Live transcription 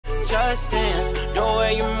just dance. The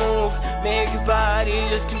way you move, make your body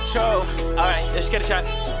lose control. Alright, let's get a shot.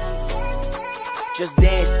 Just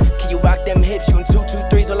dance, can you rock them hips? Shooting 2, 2,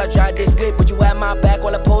 3s while I drive this whip. Would you have my back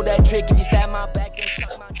while I pull that trick? If you stab my back, then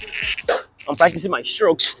suck my dick. I'm practicing my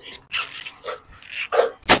strokes.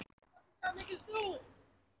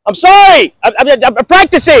 I'm sorry! I'm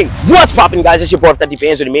practicing! What's poppin', guys? It's your boy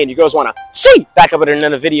rf.dbandz with me, and you girls wanna see back up with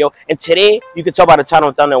another video. And today, you can tell by the title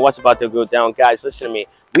and thumbnail what's about to go down. Guys, listen to me.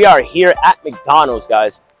 We are here at McDonald's,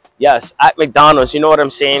 guys. Yes, at McDonald's. You know what I'm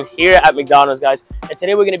saying? Here at McDonald's, guys. And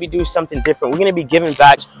today we're going to be doing something different. We're going to be giving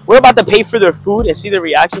back. We're about to pay for their food and see their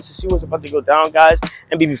reactions to see what's about to go down, guys.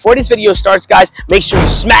 And before this video starts, guys, make sure you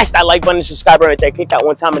smash that like button and subscribe right there. Click that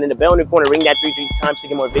one time and in the bell in the corner, ring that three times to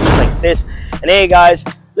get more videos like this. And hey, guys,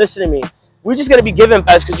 listen to me. We're just going to be giving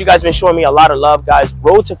back because you guys been showing me a lot of love, guys.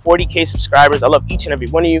 Road to 40K subscribers. I love each and every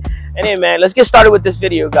one of you. And hey, man, let's get started with this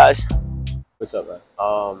video, guys. What's up, man?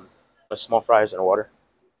 Small fries and water.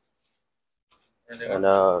 And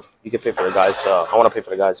you can pay for the guys. I want to pay for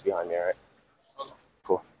the guys behind me, all right?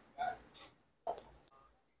 Cool.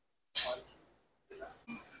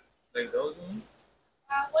 Like those ones?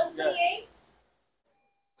 128.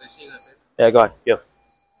 Yeah, go on. Yo.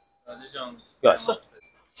 Go on.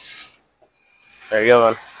 There you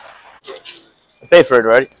go, man. I paid for it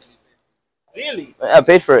already. Really? Yeah, I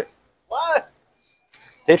paid for it. What?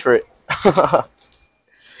 Paid for it.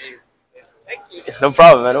 Thank you. No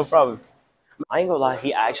problem, man. No problem. I ain't gonna lie,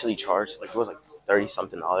 he actually charged, like, it was like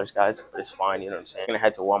 $30-something, guys, but it's fine, you know what I'm saying? I'm gonna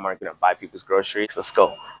head to Walmart, gonna buy people's groceries. Let's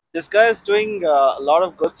go. This guy is doing a lot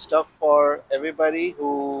of good stuff for everybody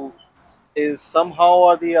who is somehow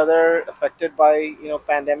or the other affected by,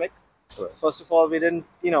 pandemic. Right. First of all, we didn't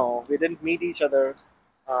meet each other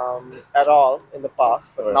at all in the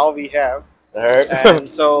past, but right. Now we have. Right.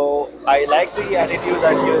 And so I like the attitude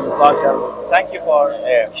that you got. Thank you for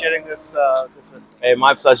sharing this with me. Hey,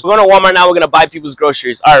 my pleasure. We're going to Walmart now. We're going to buy people's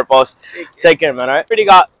groceries. All right, boss. Take care, man. All right. Already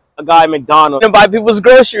got a guy at McDonald's. We're going to buy people's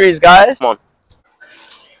groceries, guys. Come on.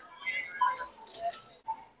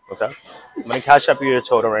 Okay. I'm going to cash up your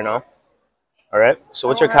total right now. All right. So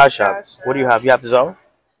what's your cash app? What do you have? You have the Zelle?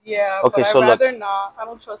 Yeah, okay, but so I'd rather look. not. I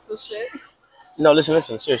don't trust this shit. No,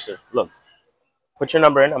 listen. Seriously. Look. Put your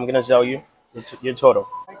number in. I'm going to Zelle you your total.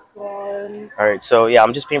 All right. So, yeah,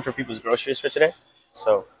 I'm just paying for people's groceries for today.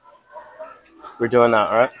 So, we're doing that,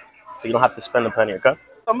 all right? So, you don't have to spend a penny, okay?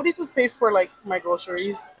 Somebody just paid for, like, my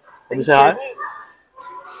groceries. Let me say hi.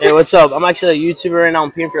 Hey, what's up? I'm actually a YouTuber right now.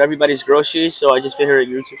 I'm paying for everybody's groceries, so I just paid her at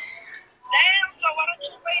YouTube. Damn, so why don't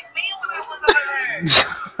you pay me when I was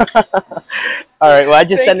over there? All right, well, I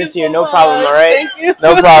just sent it to you. No problem, all right? Thank you.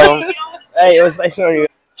 No problem. Hey, it was nice knowing you.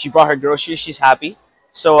 She brought her groceries. She's happy.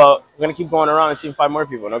 So, we're going to keep going around and see if we find more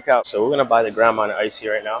people. No cap. So, we're going to buy the grandma an icy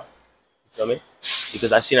right now. You feel me?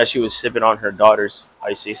 Because I seen that she was sipping on her daughter's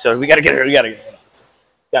icy. So, we got to get her. We got to get her.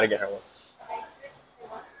 Got to get her one.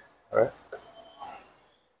 All right.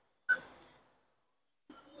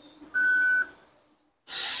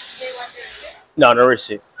 No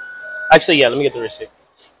receipt. Actually, yeah, let me get the receipt.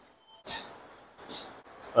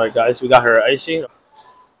 All right, guys, we got her icy.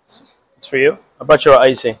 It's for you. I brought you an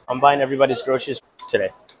icy. I'm buying everybody's groceries today.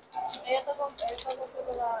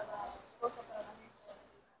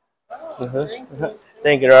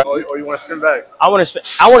 Thank you. Or you want to spin back? I want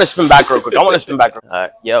to spin back real quick. All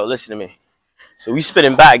right, yo, listen to me. So we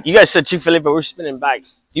spinning back. You guys said Chick-fil-A, but we're spinning back.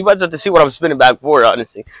 You guys have to see what I'm spinning back for,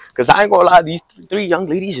 honestly. Because I ain't gonna lie, these three young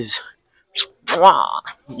ladies is, mwah.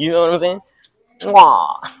 You know what I'm saying?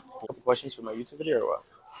 Mwah. A couple questions for my YouTube video or what?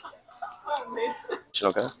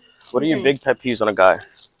 Okay. What are your big pet peeves on a guy?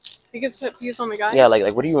 Biggest pet peeves on a guy? Yeah,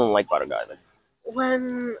 like what do you don't like about a guy? Like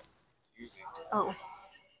when,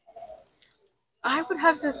 I would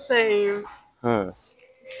have to say, You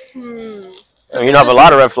don't have a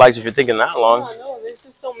lot of red flags if you're thinking that long. Oh, no, there's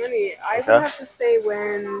just so many. I would have to say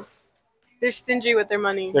when they're stingy with their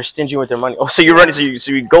money. They're stingy with their money. Oh, so you're running.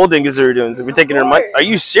 So you gold diggers are doing. So we're taking their money. Are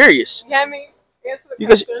you serious? Yeah, I mean, answer the you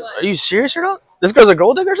guys, question. are you serious or not? This girl's a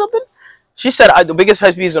gold digger or something? She said the biggest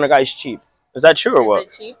pet peeve when a guy is cheap. Is that true or what?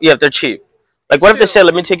 Cheap? Yeah, if they're cheap. Like, what if they said,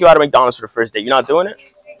 "Let me take you out of McDonald's for the first date"? You're not doing it?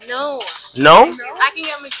 No. No? I can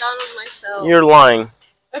get McDonald's myself. You're lying.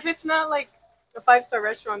 If it's not like a 5-star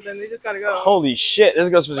restaurant, then they just gotta go. Holy shit! This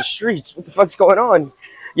goes for the streets. What the fuck's going on?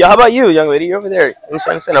 Yeah, how about you, young lady? You're over there. I'm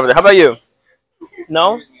standing over there. How about you?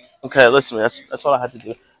 No? Okay, listen, that's all I had to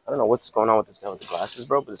do. I don't know what's going on with this guy with the glasses,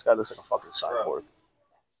 bro, but this guy looks like a fucking cyborg.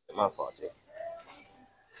 My fault, dude.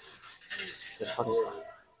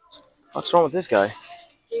 What's wrong with this guy?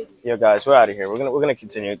 Yo, guys, we're out of here. We're gonna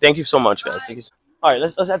continue. Thank you so much, guys. All right,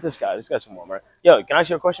 let's ask this guy. This guy's from Walmart. Yo, can I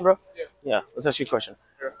ask you a question, bro? Yeah, let's ask you a question.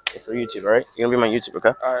 Sure. It's for YouTube, all right? You're gonna be my YouTube,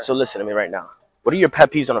 okay? All right. So listen to me right now. What are your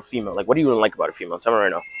pet peeves on a female? Like, what do you like about a female? Tell me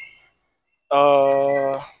right now.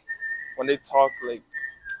 When they talk like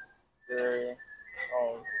they're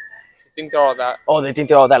I think they're all that. Oh, they think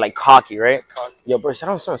they're all that like cocky, right? Cocky. Yo, bro, that's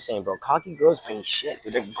what I'm saying, bro. Cocky girls bring shit,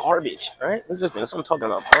 dude. They're garbage, right? That's what I'm talking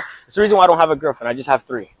about, bro. It's the reason why I don't have a girlfriend. I just have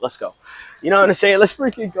 3. Let's go. You know what I'm saying? Let's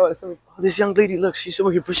freaking go. Oh, this young lady, look, she's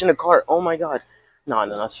over here pushing the cart. Oh my god.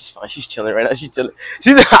 No, she's fine. She's chilling right now. She's chilling.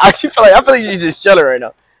 I feel like she's just chilling right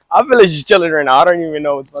now. I feel like she's chilling right now. I don't even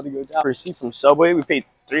know what's about to go down. Receipt from Subway. We paid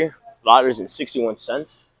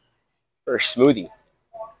 $3.61 for a smoothie.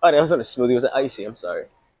 Oh, that wasn't a smoothie. It was an icy. I'm sorry.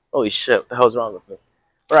 Holy shit, what the hell's wrong with me?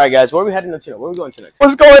 Alright guys, where are we heading to? Where are we going to next?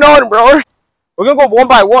 What's going on, bro? We're gonna go one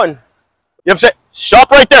by one. You know what I'm saying?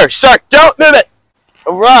 Stop right there, sir. Don't move it.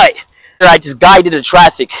 Alright. I just guided the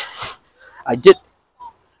traffic. I did.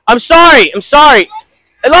 I'm sorry.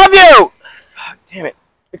 I love you. Fuck, damn it.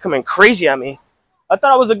 They're coming crazy at me. I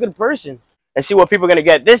thought I was a good person. And see what people are gonna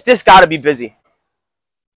get. This gotta be busy.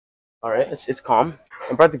 Alright, it's calm.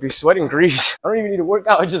 I'm practically sweating grease. I don't even need to work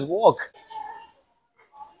out, I just walk.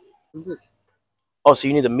 Oh, so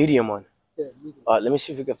you need a medium one. Yeah, medium. Let me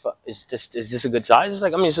see if we can. Is this a good size? It's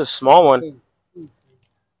like, I mean, it's a small one.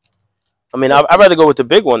 I mean, I'd rather go with the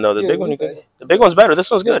big one though. The big one, the big one's better. This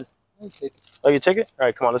one's good. Oh, you take it? All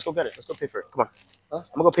right, come on, let's go get it. Let's go pay for it. Come on. Huh? I'm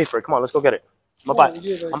gonna go pay for it. Come on, let's go get it. I'm gonna buy.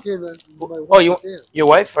 Oh, your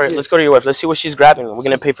wife? All right, let's go to your wife. Let's see what she's grabbing. We're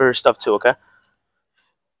gonna pay for her stuff too, okay?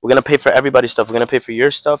 We're gonna pay for everybody's stuff. We're gonna pay for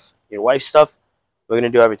your stuff, your wife's stuff. We're gonna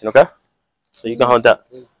do everything, okay? So you can hold that.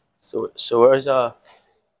 So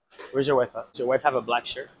where's your wife at? Does your wife have a black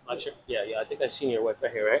shirt? Yeah. I think I've seen your wife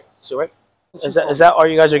right here, right? So right? Is that all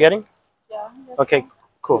you guys are getting? Yeah. Okay,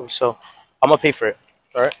 cool. So I'm gonna pay for it.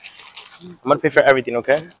 All right. I'm gonna pay for everything,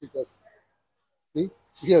 okay?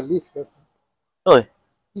 Yeah, leave. Really?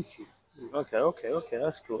 Okay.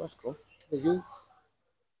 That's cool.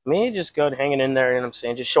 Me, just good, hanging in there. You know what I'm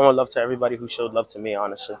saying? Just showing love to everybody who showed love to me.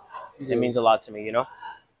 Honestly, it means a lot to me. You know.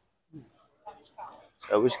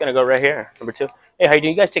 So we're just gonna go right here, number 2. Hey, how you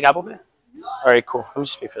doing? You guys take Apple Pay? All right, cool. Let me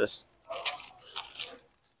just pay for this.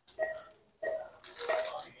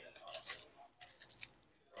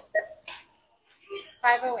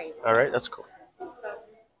 $508. All right, that's cool.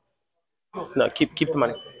 No, keep the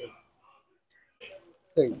money.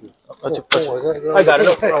 Thank you. I got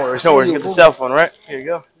it. No worries. Get the cell phone, right? Here you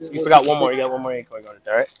go. You forgot one more. You got one more. You can go with it,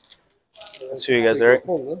 all right? Let's see you guys, all right?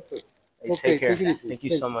 Hey, take care. Thank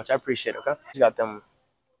you so much. I appreciate it, okay? You got them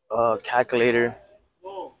calculator,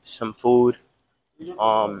 some food.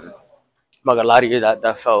 I'm not gonna lie to you,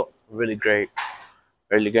 that felt really great.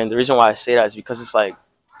 Really good. And the reason why I say that is because it's like,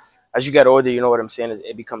 as you get older, you know what I'm saying,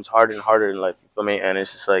 it becomes harder and harder in life, you feel me? And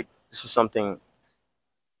it's just like, this is something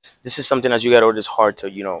as you get older, it's hard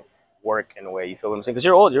to, you know, work in a way, you feel what I'm saying? Because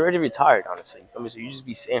you're old, you're already retired, honestly, you feel me? So you just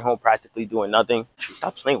be staying home practically doing nothing.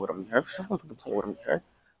 Stop playing with them, you heard? Stop fucking playing with them, you heard?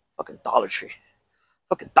 Fucking Dollar Tree.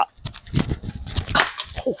 Fucking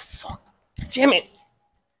oh, fuck. Damn it.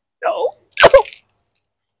 No.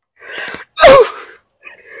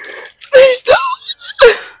 Please don't.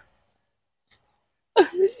 I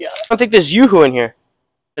don't think there's Yoo-hoo in here.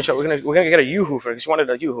 We're gonna get a Yoo-hoo for it. She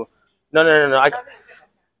wanted a Yoo-hoo. No. No,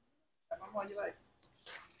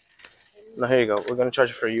 here you go. We're gonna charge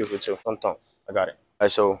you for a Yoo-hoo too. Don't. I got it.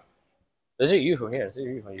 Alright, so there's a Yoo-hoo here. There's a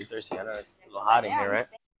Yoo-hoo. You're thirsty. I know it's a little hot in here, right?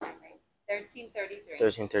 $13.33.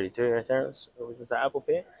 $13.33 right there. Is that Apple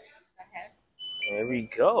Pay? Okay. There we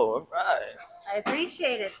go. All right. I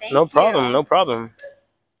appreciate it. Thank No you. problem. No problem.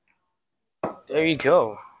 There you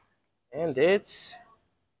go. And it's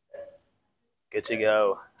good to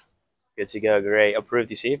go. Good to go. Great. Approved.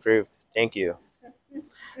 You see? Approved. Thank you.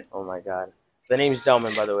 Oh my God. The name's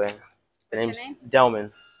Delman, by the way. The name's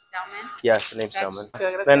Delman. Delman? Yes, the name's Delman.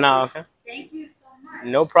 Then now, okay. Thank you so much.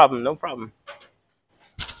 No problem. No problem.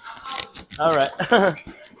 All right. All right.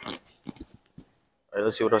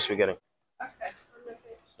 Let's see what else we're getting. Okay.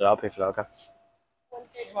 So I'll pay for that. Okay.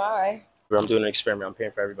 Why? I'm doing an experiment. I'm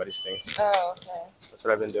paying for everybody's things. Oh, okay. That's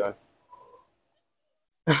what I've been doing.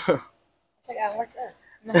 Check out what's up.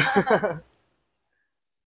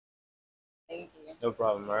 Thank you. No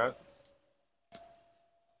problem. All right.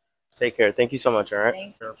 Take care. Thank you so much. All right.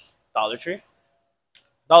 Thank you. Dollar Tree.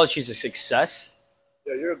 Dollar Tree's a success.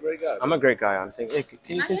 Yeah, you're a great guy. I'm a great guy, honestly. Hey,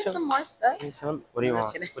 Can I get some more stuff? What do you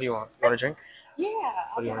want? What do you want? You want a drink? Yeah,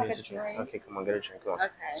 What do you I'll want have to a drink? drink. Okay, come on, get a drink. Come on. Okay.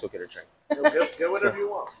 Let's go get a drink. Get whatever you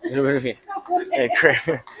want. Get whatever you want. Hey, great.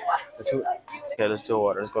 Let's do a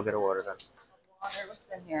water. Let's go get a water then. Water, what's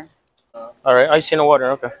in here? All right, ice in the water.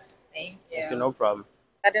 Okay. Thank Yeah. Okay, no problem.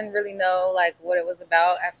 I didn't really know like what it was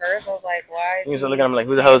about at first. I was like, why? You was looking at him like,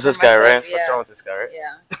 who the hell is this guy, right? Yeah. What's wrong with this guy, right?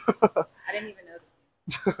 Yeah. I didn't even notice.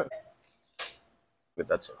 But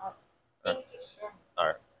that's it. Thank you. Sure. All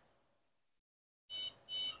right.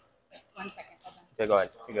 1 second. Hold on. Okay, go ahead.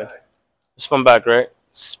 You good? Spun back, right?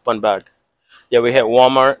 Spun back. Yeah, we hit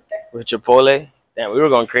Walmart with Chipotle. Damn, we were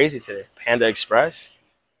going crazy today. Panda Express.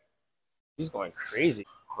 He's going crazy.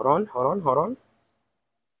 Hold on.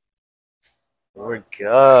 We're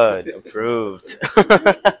good. Approved.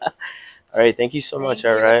 All right, thank you so much.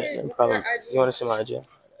 All right, no problem. You want to see my IG? I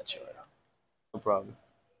got you right now. No problem.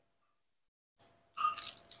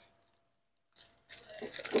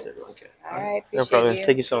 Okay. All right. No problem. You.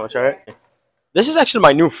 Thank you so much. All right. This is actually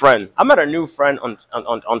my new friend. I met a new friend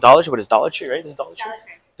on Dollar Tree. What is Dollar Tree, right? This is Dollar Tree?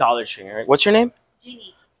 Dollar Tree, all right? What's your name?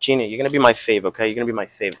 Jeannie. Jeannie, you're going to be my fave, okay? You're going to be my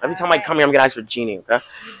fave. Every time I come here, I'm going to ask for Jeannie, okay?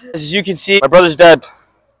 As you can see, my brother's dead.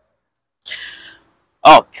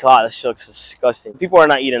 Oh, God, that shit looks disgusting. People are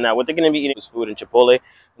not eating that. What they're going to be eating is food in Chipotle.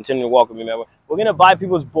 Continue to walk with me, man. We're going to buy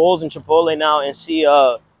people's bowls in Chipotle now and see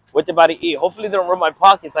what they're about to eat. Hopefully they don't rub my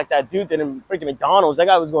pockets like that dude did in freaking McDonald's. That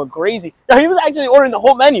guy was going crazy. No, he was actually ordering the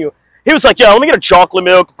whole menu. He was like, yeah, let me get a chocolate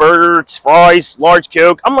milk, burger, fries, large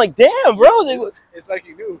Coke. I'm like, damn, bro. It's like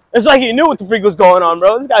you knew. It's like he knew what the freak was going on,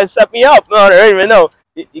 bro. This guy set me up. No, I don't even know.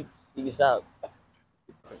 He gets out.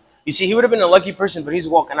 You see, he would have been a lucky person, but he's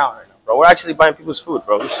walking out right now, bro. We're actually buying people's food,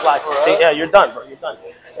 bro. You're slacking. See, yeah, you're done, bro. You're done.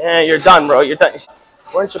 Yeah, you're done, bro. You're done.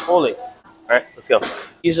 We're in Chipotle. All right, let's go.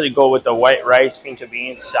 Usually go with the white rice, pinto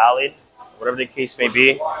beans, salad, whatever the case may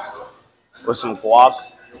be, with some guac.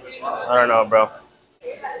 I don't know, bro.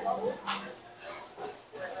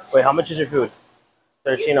 Wait, how much is your food?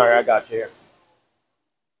 13. All right, I got you here.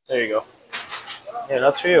 There you go. Yeah,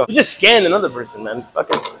 that's for you. You just scanned another person, man.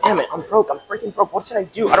 Fucking damn it, I'm broke. I'm freaking broke. What should I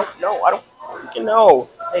do? I don't know. I don't freaking know.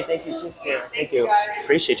 Hey, thank you. Thank you.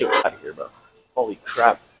 Appreciate you. Out of here, bro. Holy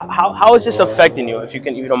crap. How is this affecting you? If you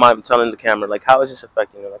don't mind telling the camera, like, how is this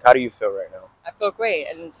affecting you? Like, how do you feel right now? I feel great,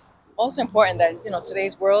 and it's also important that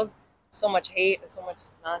today's world, so much hate and so much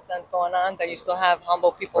nonsense going on, that you still have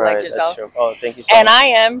humble people like yourself. That's true. Oh, thank you so and much. I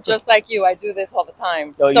am just like you. I do this all the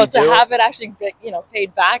time. Oh, so to do? have it actually,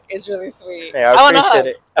 paid back is really sweet. Hey, I appreciate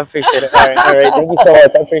it. I appreciate it. All right. Thank you so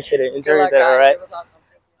much. I appreciate it. Enjoy your day. All right. It was awesome.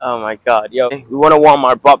 Oh my God, yo, we went to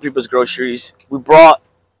Walmart, bought people's groceries. We brought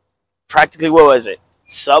practically, what was it?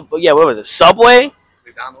 What was it? Subway,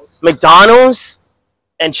 McDonald's,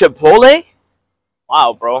 and Chipotle.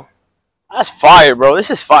 Wow, bro. That's fire, bro. This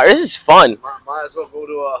is fire. This is fun. Might as well go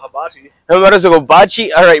to Hibachi. Might as well go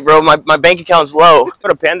Hibachi. All right, bro. My bank account's low. Go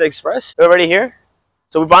to Panda Express. You already here?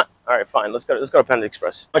 So we bought. All right, fine. Let's go to Panda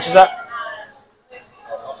Express. How much is that?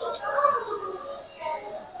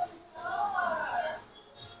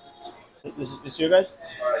 This you guys?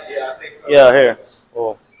 Yeah, I think so. Yeah, here.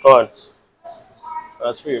 Oh, go on.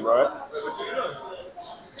 That's for you, bro. Right?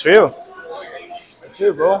 It's for you. It's for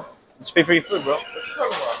you, bro. Just pay for your food, bro.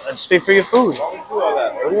 Just pay for your food. Why would you do all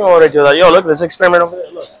that, bro? What do you know what I do that? Yo, look, let's experiment over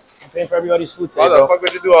there. Look, I'm paying for everybody's food today, Why bro. the fuck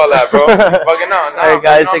would you do all that, bro? Fucking out. All right,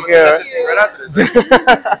 guys, take care. Right after this.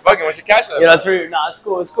 Fucking, what's your cash app? Yeah, that's for you. Nah, it's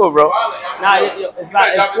cool, bro. Nah, it's not.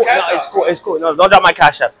 It's cool. No, it's cool. It's cool. No, don't drop my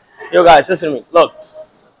cash app. Yo, guys, listen to me. Look,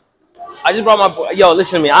 I just brought my boy. Yo,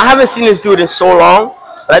 listen to me. I haven't seen this dude in so long,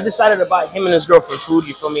 but I decided to buy him and his girlfriend food.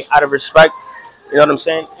 You feel me? Out of respect. You know what I'm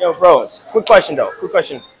saying? Yo, bro. Quick question though. Quick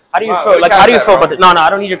question. How do you feel? Like, how do you feel about this? No, I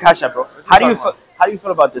don't need your cash app, bro. How do you feel? How do you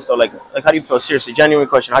feel about this though? Like how do you feel? Seriously, genuine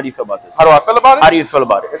question. How do you feel about this? How do I feel about it? How do you feel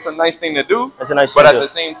about it? It's a nice thing to do. It's a nice thing But to at do. the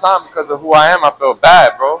same time, because of who I am, I feel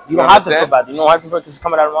bad, bro. You don't have to feel bad. You know why I feel bad? Because it's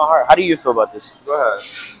coming out of my heart. How do you feel about this? Go ahead.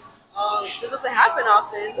 This doesn't happen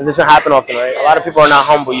often. It doesn't happen often, right? A lot of people are not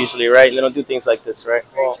humble usually, right? They don't do things like this, right?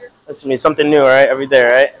 Well, listen to me, something new, right? Every day,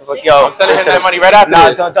 right? Like, yo, I'm sending him that money right after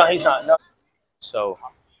this. No, he's not. No. So,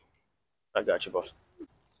 I got you, boss.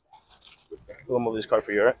 We'll move this car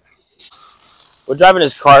for you, right? We're driving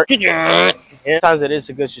this car. Sometimes it is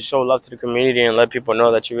good to show love to the community and let people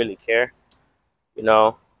know that you really care, you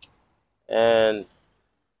know? And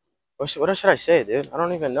what should I say, dude? I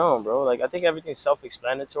don't even know, bro. Like, I think everything's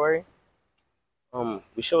self-explanatory.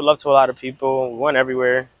 We showed love to a lot of people. We went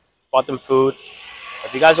everywhere, bought them food.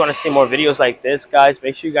 If you guys want to see more videos like this, guys,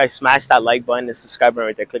 make sure you guys smash that like button and subscribe button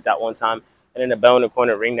right there. Click that one time. And then the bell in the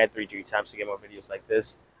corner, ring that 3 times to get more videos like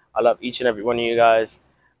this. I love each and every one of you guys.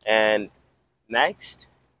 And next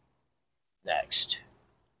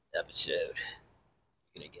episode,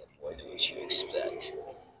 you're going to get more than what you expect.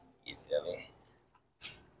 You feel me?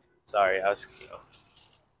 Sorry, I was,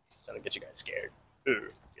 trying to get you guys scared.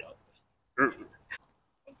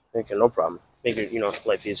 Okay, no problem. Make it,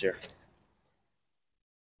 life easier.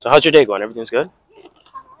 So how's your day going? Everything's good?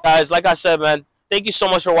 Guys, like I said, man, thank you so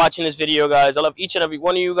much for watching this video, guys. I love each and every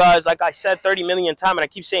one of you guys. Like I said 30 million times, and I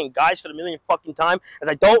keep saying guys for the millionth fucking time, as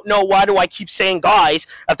I don't know why do I keep saying guys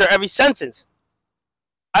after every sentence.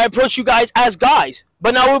 I approach you guys as guys,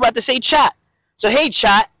 but now we're about to say chat. So hey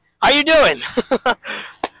chat, how you doing? I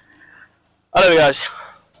love you guys.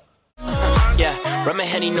 Yeah, rum and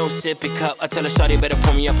Henny, no sipping cup. I tell her, shawty, better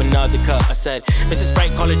pour me up another cup. I said, Mrs.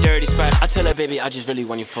 Sprite, call it dirty Sprite. I tell her, baby, I just really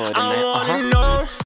want you for the night.